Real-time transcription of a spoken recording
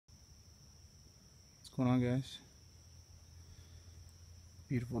What's going on, guys?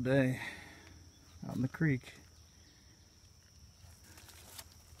 Beautiful day out in the creek.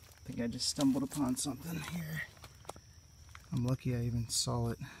 I think I just stumbled upon something here. I'm lucky I even saw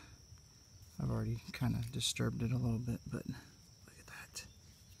it. I've already kind of disturbed it a little bit, but look at that.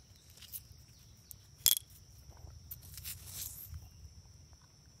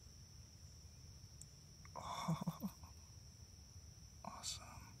 Oh, awesome.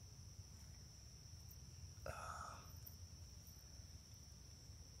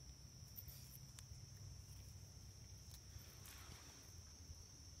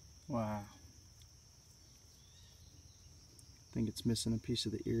 Wow. I think it's missing a piece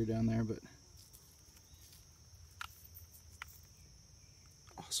of the ear down there, but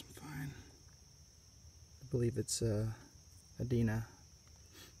awesome find. I believe it's Adina.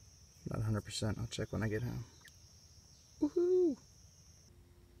 Not 100%. I'll check when I get home. Woohoo!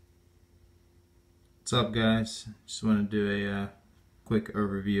 What's up, guys? Just want to do a quick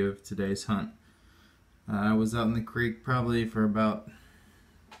overview of today's hunt. I was out in the creek probably for about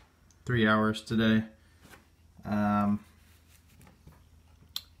 3 hours today. Found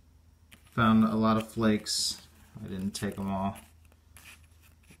a lot of flakes. I didn't take them all.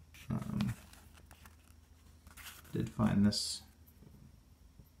 Did find this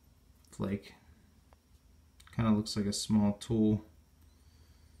flake. Kind of looks like a small tool.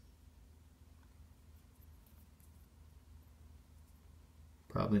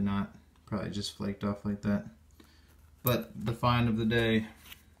 Probably not. Probably just flaked off like that. But the find of the day,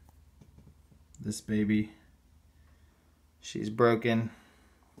 this baby, she's broken,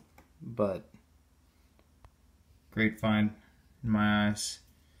 but great find in my eyes.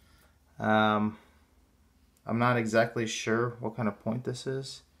 I'm not exactly sure what kind of point this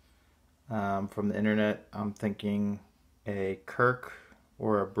is. From the internet, I'm thinking a Kirk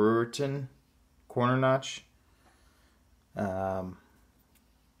or a Brewerton corner notch. But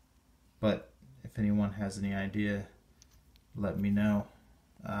if anyone has any idea, let me know.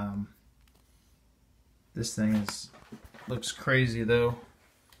 This thing looks crazy though.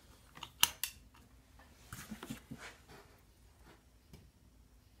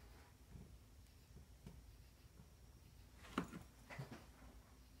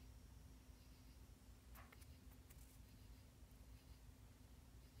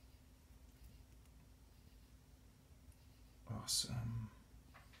 Awesome.